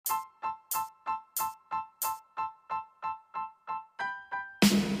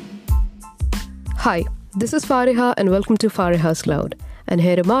Hi, this is Fariha and welcome to Fariha's Cloud. And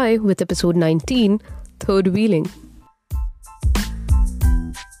here am I with episode 19, Third Wheeling.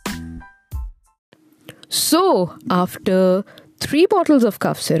 So, after 3 bottles of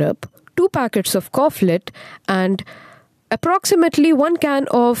cough syrup, 2 packets of Cough-Lit and approximately 1 can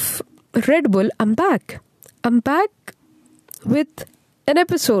of Red Bull, I'm back. I'm back with an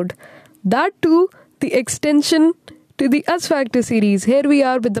episode. That too, the extension to the Us Factor series. Here we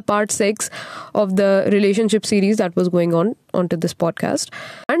are with the part 6 of the relationship series that was going on onto this podcast.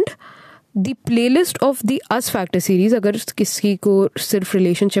 And the playlist of the Us Factor series, अगर किसी को सिर्फ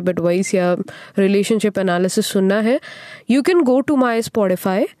relationship advice या relationship analysis सुनना है, you can go to my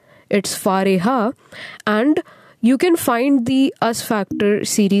Spotify. It's Fareha, and you can find the Us Factor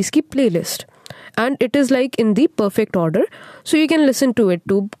series की playlist. And it is like in the perfect order, so you can listen to it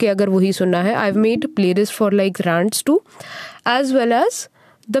too कि अगर वही सुनना है. I've made playlist for like rants too, as well as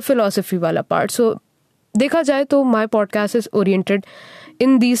the philosophy वाला part. So देखा जाए तो my podcast is oriented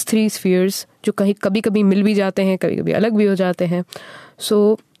in these 3 spheres जो कहीं कभी कभी मिल भी जाते हैं, कभी कभी अलग भी हो जाते हैं.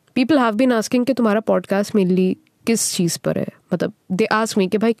 So people have been asking कि तुम्हारा podcast mainly किस चीज़ पर है, मतलब they ask me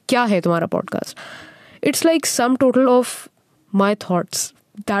कि भाई क्या है तुम्हारा podcast. It's like sum total of my thoughts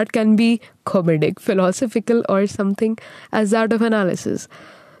that can be comedic, philosophical or something as that of analysis.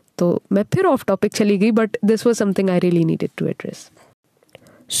 तो मैं फिर off topic चली गई, but this was something I really needed to address.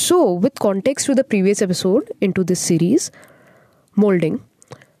 So with context to the previous episode into this series, molding,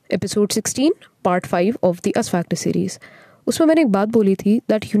 episode 16, part 5 of the Us Factor series, उसमें मैंने एक बात बोली थी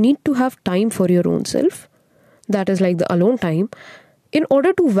that you need to have time for your own self, that is like the alone time, in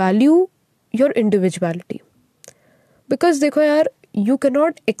order to value your individuality. Because देखो यार, you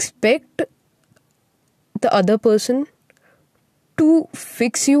cannot expect the other person to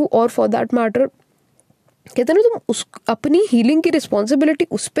fix you, or for that matter कहते हैं ना, तुम उस अपनी healing की responsibility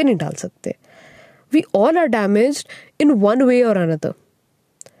उस पर नहीं डाल सकते. We all are damaged in one way or another.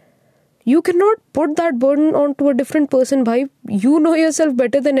 You cannot put that burden onto a different person. भाई, you know yourself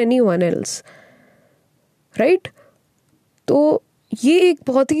better than anyone else, right? तो ये एक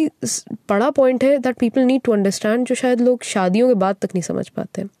बहुत ही बड़ा पॉइंट है that people need to understand, जो शायद लोग शादियों के बाद तक नहीं समझ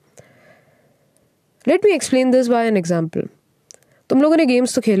पाते. Let me explain this by an example. तुम लोगों ने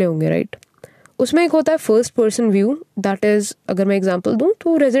गेम्स तो खेले होंगे, राइट? उसमें एक होता है first person view, that is, अगर मैं एग्जांपल दूं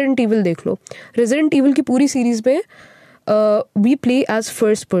तो रेजिडेंट इविल देख लो. रेजिडेंट इविल की पूरी सीरीज में we play as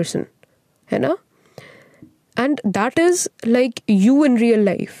first person, है ना? And that is like you in real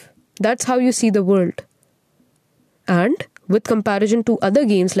life. That's how you see the world. And with comparison to other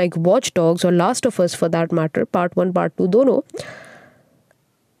games like Watch Dogs or Last of Us for that matter, part 1, part 2, dono,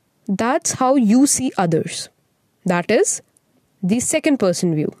 that's how you see others. That is the second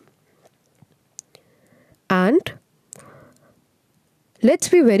person view. And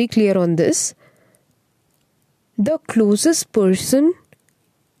let's be very clear on this. The closest person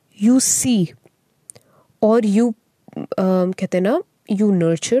you see or you कहते हैं ना, you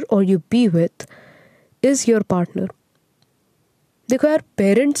nurture or you be with is your partner. देखो यार,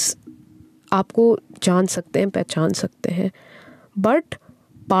 parents आपको जान सकते हैं, पहचान सकते हैं, but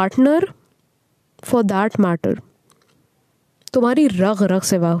partner for that matter तुम्हारी रग रग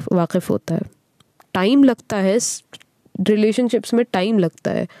से वाकिफ़ होता है. टाइम लगता है रिलेशनशिप्स में, टाइम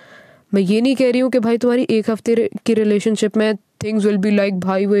लगता है. मैं ये नहीं कह रही हूँ कि भाई तुम्हारी 1 हफ्ते की रिलेशनशिप में थिंग्स विल बी लाइक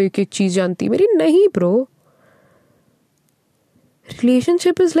भाई वो एक एक चीज़ जानती मेरी. नहीं ब्रो,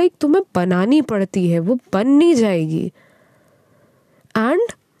 रिलेशनशिप इज़ लाइक तुम्हें बनानी पड़ती है, वो बन नहीं जाएगी.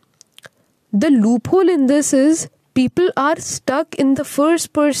 And the loophole in this is people are stuck in the first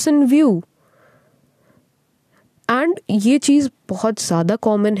person view. And ये चीज़ बहुत ज़्यादा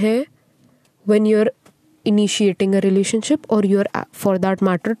common है when you're initiating a relationship or you're, for that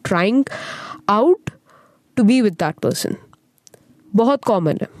matter, trying out to be with that person. बहुत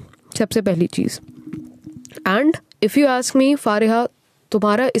common है, सबसे पहली चीज़. And if you ask me, फारिहा,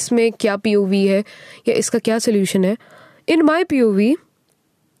 तुम्हारा इसमें क्या POV है या इसका क्या solution है? In my POV,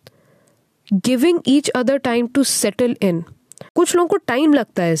 giving each other time to settle in. कुछ लोगों को टाइम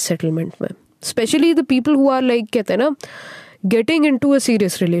लगता है इस सेटलमेंट में, specially the people who are like, कहते हैं ना, getting into a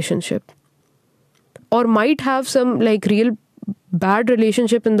serious relationship और might have some like real bad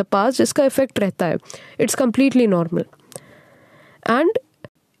relationship in the past जिसका इफेक्ट रहता है. It's completely normal. And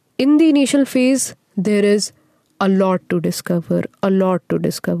in the initial phase there is a lot to discover,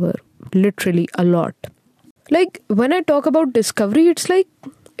 literally a lot. Like when I talk about discovery, it's like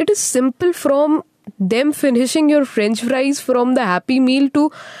it is simple from them finishing your French fries from the Happy Meal to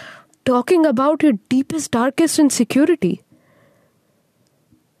talking about your deepest, darkest insecurity.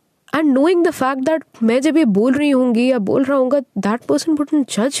 And knowing the fact that मैं जब ये बोल रही होंगी या बोल रहा होऊंगा, that person wouldn't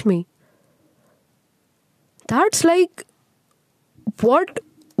judge me. That's like what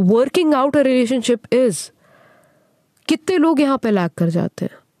working out a relationship is. कितने लोग यहाँ पे लैग कर जाते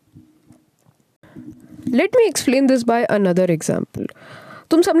हैं. Let me explain this by another example.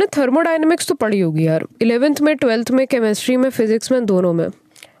 तुम सबने थर्मोडायनेमिक्स तो पढ़ी होगी यार, 11th में, 12th में, केमिस्ट्री में, फिजिक्स में, दोनों में.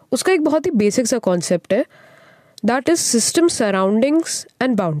 उसका एक बहुत ही बेसिक सा कॉन्सेप्ट है, that is system, surroundings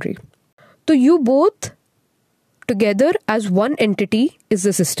and boundary. तो you both together as one entity is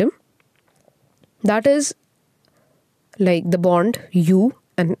the system. That is like the bond you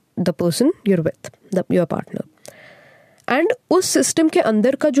and the person you're with, your partner. And उस system के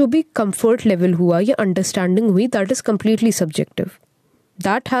अंदर का जो भी comfort level हुआ या understanding हुई, that is completely subjective.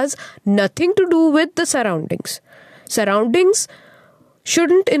 That has nothing to do with the surroundings. Surroundings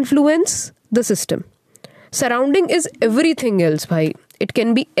shouldn't influence the system. Surrounding is everything else, bhai. It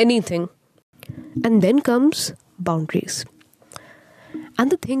can be anything. And then comes boundaries.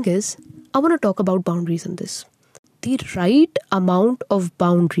 And the thing is, I want to talk about boundaries in this. The right amount of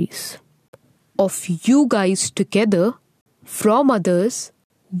boundaries of you guys together from others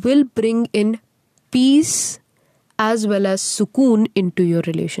will bring in peace as well as sukoon into your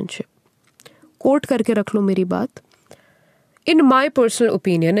relationship. Quote करके रख लो मेरी बात. In my personal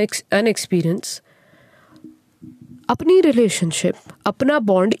opinion and experience, अपनी relationship, अपना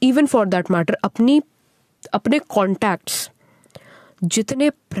bond, even for that matter, अपने contacts जितने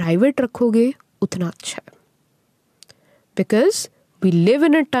private रखोगे उतना अच्छा है. Because we live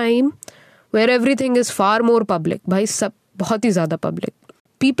in a time where everything is far more public. भाई सब बहुत ही ज़्यादा public.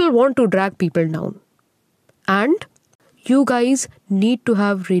 People want to drag people down. And you guys need to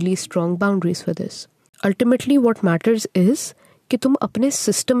have really strong boundaries for this. Ultimately what matters is कि तुम अपने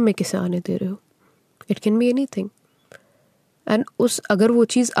system में किसे आने दे रहे हो. It can be anything. And अगर वो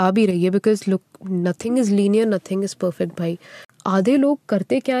चीज़ आ भी रही है, because look, nothing is linear, nothing is perfect भाई. आधे लोग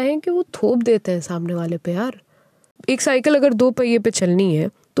करते क्या हैं कि वो थोप देते हैं सामने वाले पे. यार एक साइकिल अगर 2 पहिए पे चलनी है,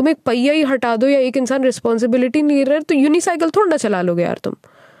 तुम एक पहिया ही हटा दो या एक इंसान रिस्पॉन्सिबिलिटी नहीं ले रहा है, तो यूनिसाइकिल थोड़ा ना चला लोगे यार तुम.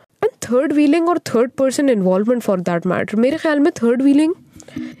 एंड थर्ड व्हीलिंग और third person involvement for that matter, मेरे ख्याल में third wheeling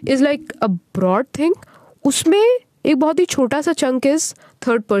is like a broad thing. उसमें एक बहुत ही छोटा सा chunk is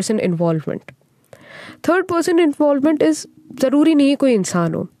third person involvement. Third person involvement is ज़रूरी नहीं है कोई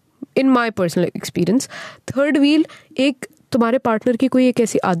इंसान हो. इन my personal experience third wheel एक तुम्हारे पार्टनर की कोई एक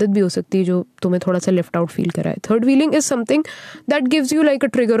ऐसी आदत भी हो सकती है जो तुम्हें थोड़ा सा लेफ्ट आउट फील कराए. Third wheeling is something that gives you like a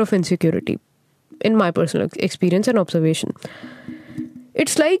trigger of insecurity in my personal experience and observation.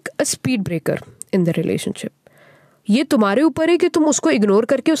 It's like a speed breaker in the relationship. ये तुम्हारे ऊपर है कि तुम उसको इग्नोर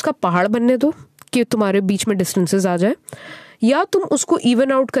करके उसका पहाड़ बनने दो कि तुम्हारे बीच में डिस्टेंसेस आ जाए, या तुम उसको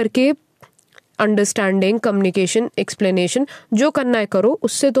इवन आउट करके अंडरस्टैंडिंग, कम्युनिकेशन, एक्सप्लेनेशन जो करना है करो,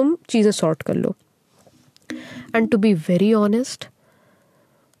 उससे तुम चीज़ें सॉर्ट कर लो. And to be very honest,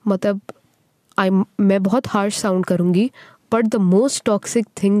 मतलब मैं बहुत हार्श साउंड करूँगी, but the most toxic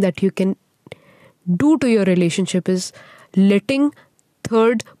thing that you can do to your relationship is letting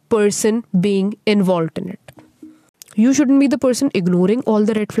third person being involved in it. You shouldn't be the person ignoring all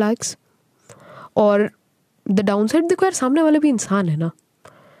the red flags or the downside. देखो यार, सामने वाला भी इंसान है ना,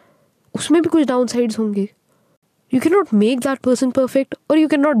 उसमें भी कुछ downsides होंगे. You cannot make that person perfect or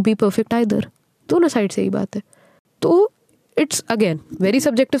you cannot be perfect either. दोनों साइड से ही बात है. तो it's again very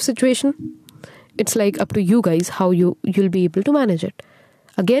subjective situation. It's like up to you guys how you'll be able to manage it.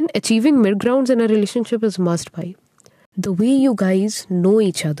 Again, achieving mid grounds in a relationship is must buy. The way you guys know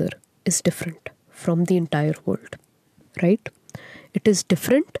each other is different from the entire world, right? It is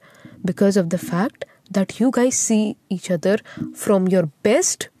different because of the fact that you guys see each other from your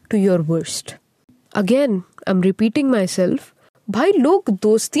best to your worst. Again, I'm repeating myself. भाई लोग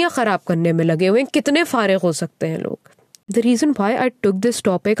दोस्तियां खराब करने में लगे हुए हैं, कितने फारिग हो सकते हैं लोग. The reason why I took this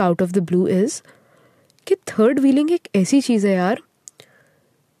topic out of the blue is कि थर्ड व्हीलिंग एक ऐसी चीज़ है यार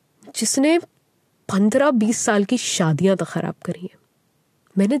जिसने 15-20 साल की शादियां तो खराब करी हैं.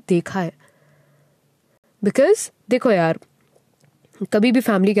 मैंने देखा है. बिकॉज देखो यार, कभी भी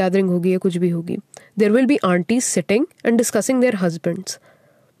फैमिली गैदरिंग होगी या कुछ भी होगी, there will be aunties sitting and discussing there husbands.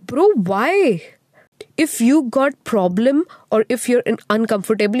 Bro why? If you got problem और इफ यू आर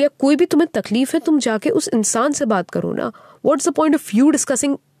अनकंफर्टेबल या कोई भी तुम्हें तकलीफ है, तुम जाके उस इंसान से बात करो ना. What's the point of you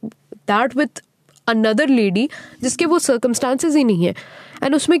discussing that with another lady जिसके वो सर्कमस्टांसेस ही नहीं है.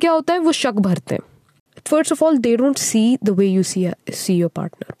 एंड उसमें क्या होता है, वो शक भरते हैं. First of all, they don't see the way you see your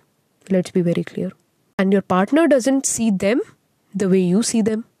partner. Let's be very clear. And your partner doesn't see them the way you see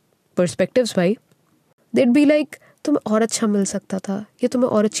them. Perspectives, भाई. They'd be like, तुम्हें और अच्छा मिल सकता था, या तुम्हें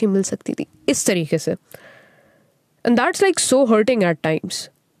और अच्छी मिल सकती थी, इस तरीके से. And that's like so hurting at times.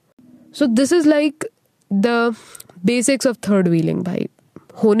 So this is like the basics of third wheeling, भाई.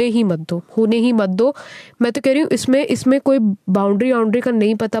 होने ही मत दो। मैं तो कह रही हूँ इसमें कोई बाउंड्री का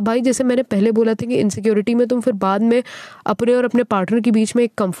नहीं पता भाई। जैसे मैंने पहले बोला था कि इनसिक्योरिटी में तुम फिर बाद में अपने और अपने पार्टनर के बीच में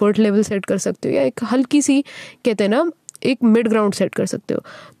एक कंफर्ट लेवल सेट कर सकते हो, या एक हल्की सी कहते हैं ना एक मिड ग्राउंड सेट कर सकते हो।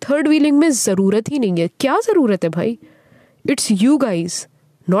 थर्ड व्हीलिंग में ज़रूरत ही नहीं है। क्या ज़रूरत है भाई? It's you guys,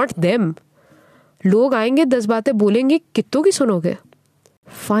 not them. लोग आएंगे 10 बातें बोलेंगे, कितनों की सुनोगे?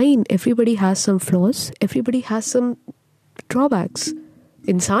 Fine, everybody has some flaws, everybody has some drawbacks.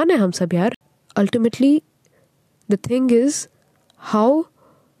 इंसान है हम सब यार। Ultimately the thing is how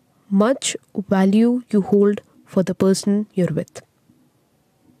much value you hold for the person your with.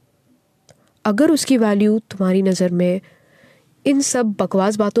 अगर उसकी वैल्यू तुम्हारी नज़र में इन सब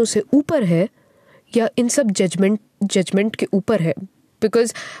बकवास बातों से ऊपर है, या इन सब जजमेंट के ऊपर है,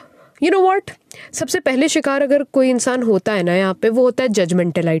 बिकॉज यू नो व्हाट, सबसे पहले शिकार अगर कोई इंसान होता है ना यहाँ पे, वो होता है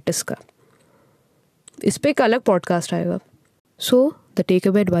जजमेंटलाइटिस का। इस पे एक अलग पॉडकास्ट आएगा। So the take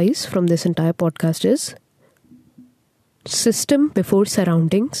away advice from this entire podcast is system before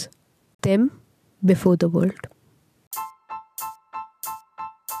surroundings, them before the world.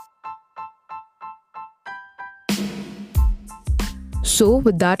 So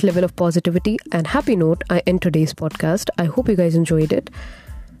with that level of positivity and happy note, I end today's podcast. I hope you guys enjoyed it.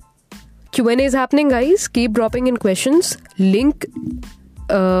 Q&A is happening, guys. Keep dropping in questions. Link,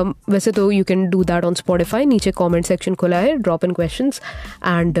 वैसे तो you can do that on Spotify. नीचे comment section खुला है. Drop in questions.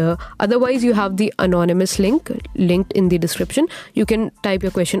 And otherwise you have the anonymous link linked in the description. You can type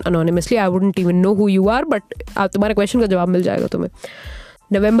your question anonymously. I wouldn't even know who you are, but तुम्हारे question का जवाब मिल जाएगा तुम्हें.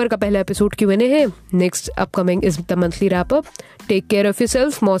 नवंबर का पहला episode Q&A है. Next upcoming is the monthly wrap up. Take care of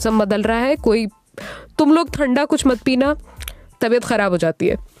yourself. मौसम बदल रहा है, कोई तुम लोग ठंडा कुछ मत पीना, तबीयत ख़राब हो जाती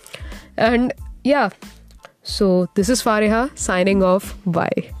है. एंड या, so this is फारिहा signing off.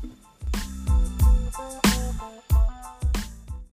 Bye.